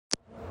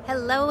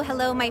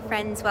Hello, my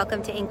friends.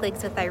 Welcome to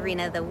Inklings with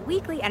Irina, the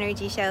weekly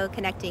energy show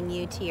connecting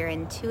you to your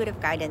intuitive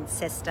guidance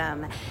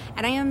system.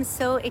 And I am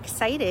so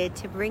excited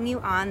to bring you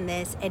on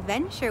this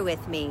adventure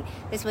with me.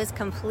 This was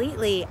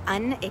completely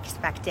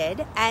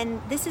unexpected,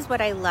 and this is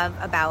what I love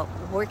about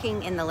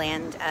working in the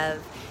land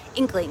of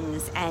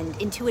inklings and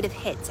intuitive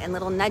hits and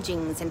little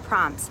nudgings and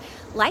prompts.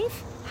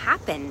 Life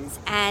happens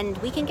and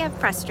we can get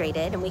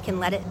frustrated and we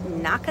can let it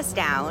knock us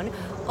down,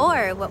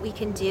 or what we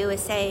can do is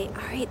say,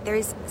 all right,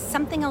 there's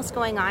something else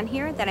going on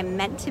here that I'm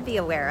meant to be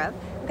aware of.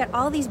 I've got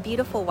all these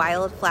beautiful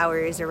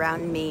wildflowers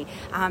around me,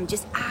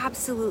 just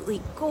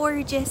absolutely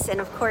gorgeous,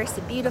 and of course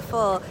a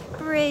beautiful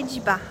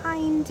bridge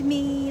behind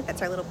me.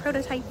 That's our little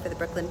prototype for the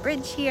Brooklyn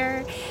Bridge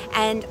here,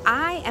 and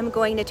I am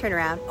going to turn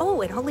around.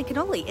 Oh, and holy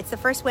cannoli, it's the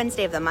first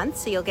Wednesday of the month,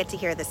 so you'll get to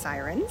hear the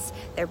sirens.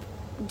 They're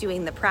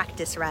doing the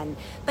practice run.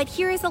 But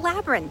here is a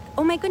labyrinth.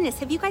 Oh my goodness,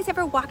 have you guys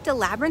ever walked a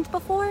labyrinth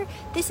before?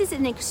 This is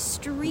an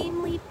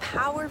extremely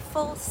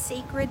powerful,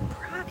 sacred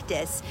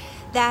practice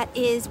that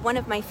is one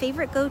of my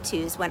favorite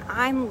go-tos when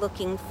I'm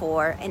looking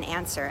for an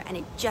answer and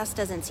it just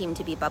doesn't seem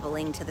to be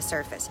bubbling to the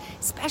surface,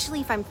 especially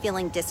if I'm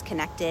feeling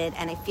disconnected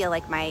and I feel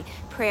like my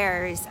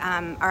prayers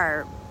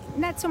are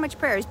not so much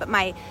prayers, but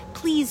my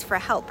pleas for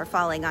help are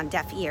falling on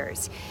deaf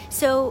ears.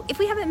 So if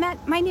we haven't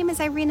met, my name is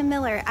Irina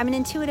Miller. I'm an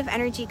intuitive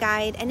energy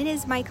guide, and it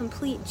is my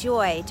complete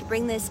joy to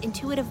bring this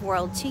intuitive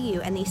world to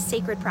you and these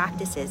sacred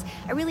practices.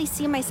 I really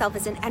see myself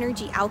as an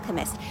energy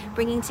alchemist,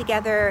 bringing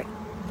together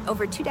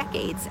over 2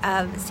 decades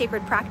of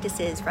sacred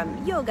practices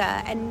from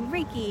yoga and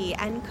Reiki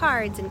and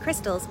cards and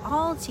crystals,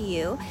 all to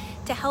you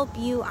to help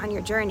you on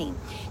your journey.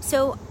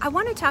 So I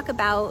want to talk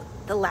about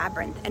the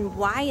labyrinth and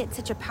why it's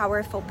such a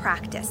powerful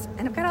practice.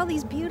 And I've got all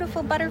these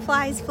beautiful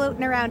butterflies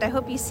floating around. I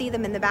hope you see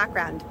them in the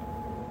background.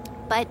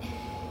 But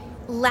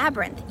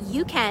labyrinth,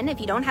 you can, if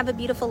you don't have a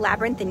beautiful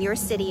labyrinth in your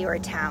city or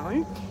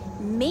town,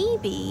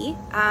 maybe,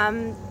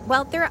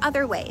 well, there are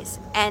other ways,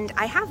 and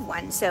I have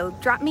one. So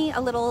drop me a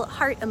little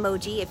heart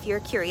emoji if you're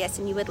curious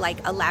and you would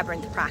like a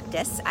labyrinth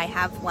practice. I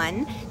have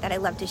one that I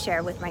love to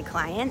share with my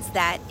clients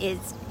that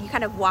is, you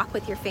kind of walk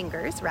with your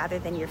fingers rather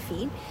than your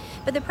feet.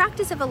 But the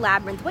practice of a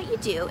labyrinth, what you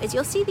do is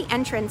you'll see the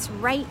entrance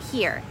right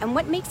here. And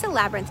what makes a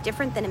labyrinth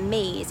different than a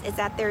maze is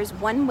that there's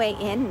one way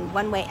in and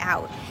one way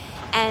out.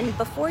 And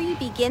before you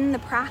begin the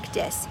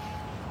practice,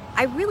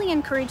 I really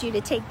encourage you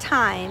to take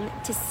time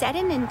to set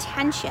an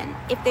intention.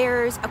 If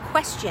there's a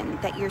question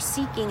that you're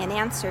seeking an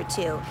answer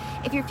to,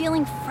 if you're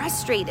feeling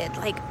frustrated,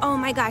 like, oh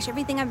my gosh,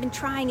 everything I've been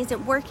trying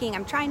isn't working,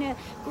 I'm trying to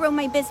grow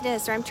my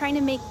business, or I'm trying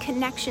to make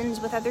connections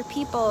with other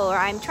people, or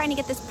I'm trying to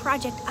get this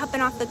project up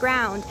and off the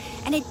ground,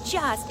 and it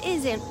just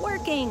isn't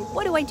working.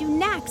 What do I do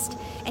next?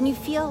 And you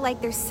feel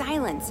like there's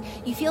silence.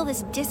 You feel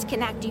this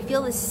disconnect. You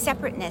feel this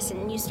separateness,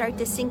 and you start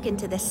to sink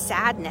into this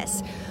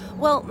sadness.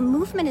 Well,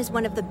 movement is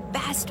one of the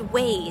best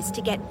ways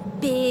to get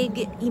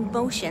big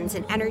emotions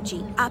and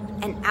energy up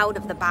and out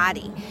of the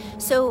body.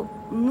 So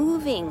a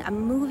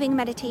moving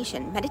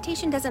meditation.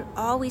 Meditation doesn't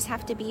always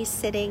have to be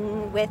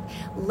sitting with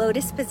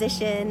lotus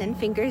position and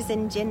fingers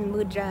in Jin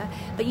Mudra,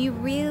 but you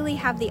really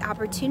have the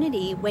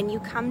opportunity when you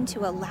come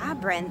to a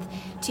labyrinth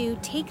to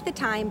take the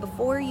time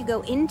before you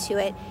go into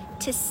it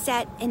to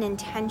set an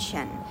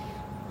intention.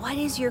 What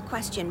is your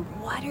question?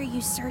 What are you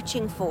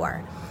searching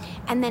for?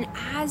 And then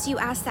as you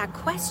ask that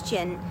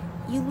question,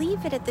 you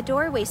leave it at the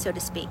doorway, so to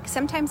speak.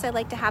 Sometimes I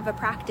like to have a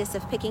practice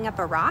of picking up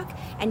a rock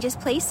and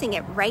just placing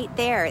it right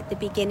there at the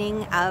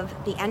beginning of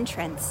the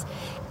entrance.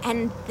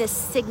 And the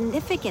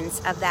significance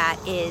of that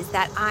is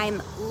that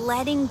I'm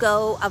letting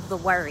go of the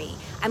worry.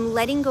 I'm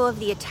letting go of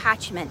the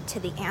attachment to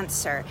the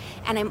answer,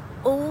 and I'm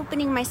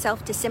opening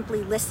myself to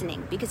simply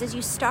listening, because as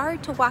you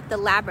start to walk the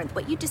labyrinth,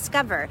 what you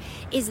discover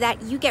is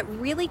that you get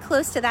really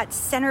close to that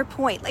center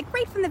point, like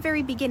right from the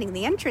very beginning.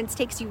 The entrance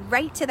takes you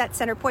right to that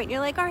center point.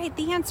 You're like, all right,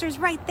 the answer's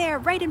right there,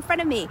 right in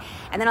front of me.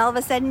 And then all of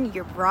a sudden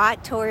you're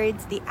brought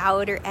towards the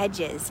outer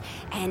edges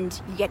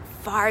and you get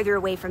farther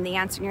away from the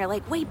answer, and you're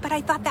like, wait, but I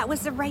thought that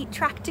was the right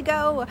track to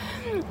go.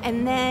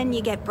 And then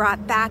you get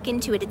brought back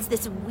into it. It's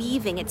this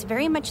weaving. It's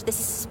very much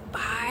this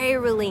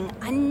spiraling,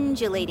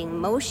 undulating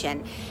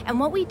motion. And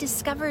what we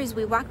discover as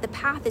we walk the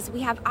path is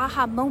we have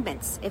aha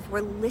moments if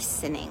we're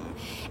listening.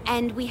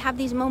 And we have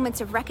these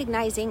moments of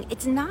recognizing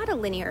it's not a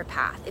linear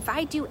path. If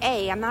I do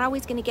A, I'm not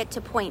always going to get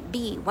to point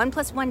B. 1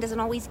 + 1 doesn't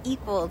always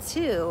equal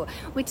 2,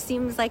 which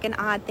seems like an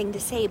odd thing to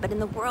say, but in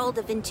the world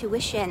of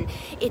intuition,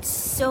 it's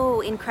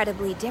so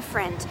incredibly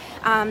different.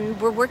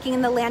 We're working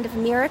in the land of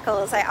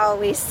miracles, I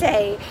always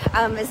say.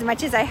 As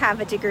much as I have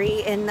a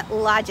degree in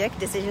logic,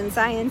 decision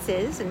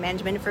sciences, and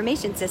management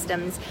information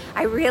systems,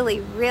 I really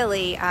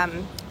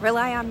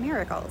rely on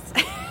miracles.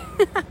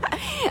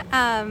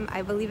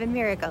 I believe in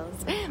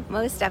miracles,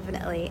 most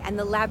definitely, and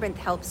the labyrinth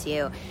helps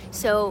you.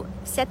 So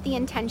set the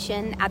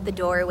intention at the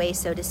doorway,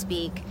 so to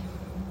speak.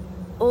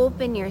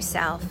 Open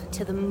yourself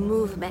to the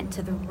movement,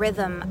 to the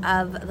rhythm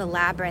of the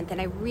labyrinth,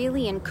 and I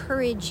really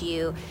encourage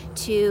you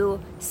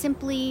to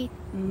simply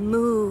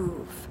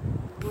move,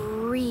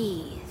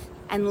 breathe,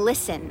 and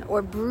listen,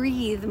 or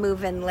breathe,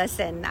 move, and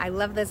listen. I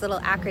love those little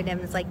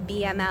acronyms like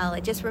BML.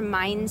 It just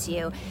reminds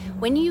you,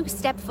 when you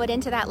step foot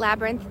into that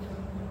labyrinth,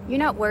 you're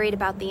not worried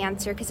about the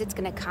answer because it's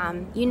going to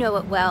come. You know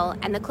it well.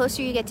 And the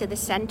closer you get to the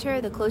center,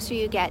 the closer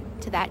you get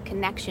to that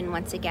connection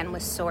once again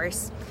with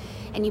Source.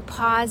 And you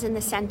pause in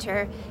the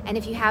center, and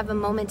if you have a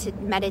moment to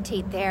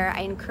meditate there,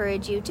 I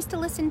encourage you just to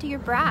listen to your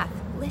breath.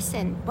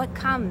 Listen, what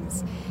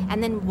comes,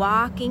 and then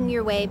walking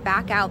your way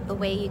back out the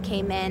way you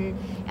came in.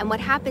 And what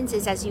happens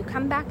is, as you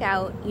come back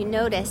out, you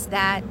notice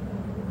that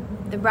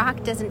the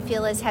rock doesn't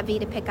feel as heavy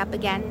to pick up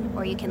again,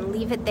 or you can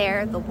leave it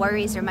there. The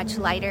worries are much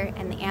lighter,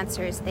 and the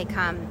answers, they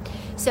come.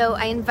 So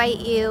I invite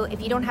you,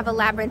 if you don't have a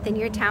labyrinth in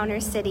your town or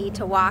city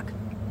to walk,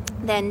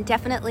 then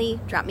definitely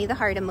drop me the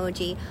heart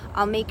emoji.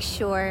 I'll make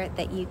sure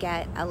that you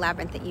get a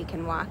labyrinth that you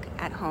can walk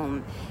at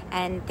home.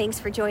 And thanks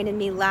for joining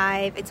me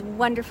live. It's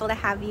wonderful to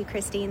have you,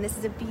 Christine. This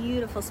is a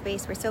beautiful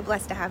space. We're so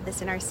blessed to have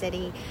this in our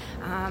city.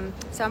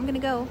 So I'm gonna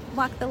go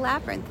walk the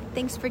labyrinth.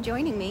 Thanks for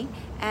joining me.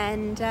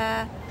 And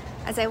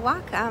as I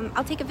walk,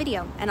 I'll take a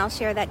video and I'll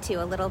share that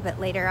too a little bit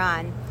later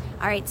on.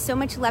 All right, so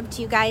much love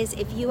to you guys.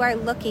 If you are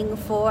looking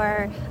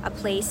for a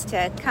place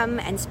to come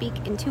and speak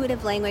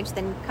intuitive language,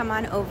 then come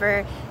on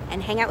over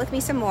and hang out with me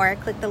some more.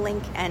 Click the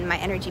link and my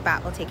energy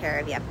bot will take care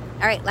of you.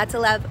 All right, lots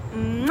of love.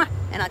 Mwah!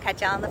 And I'll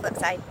catch y'all on the flip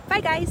side.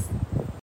 Bye, guys.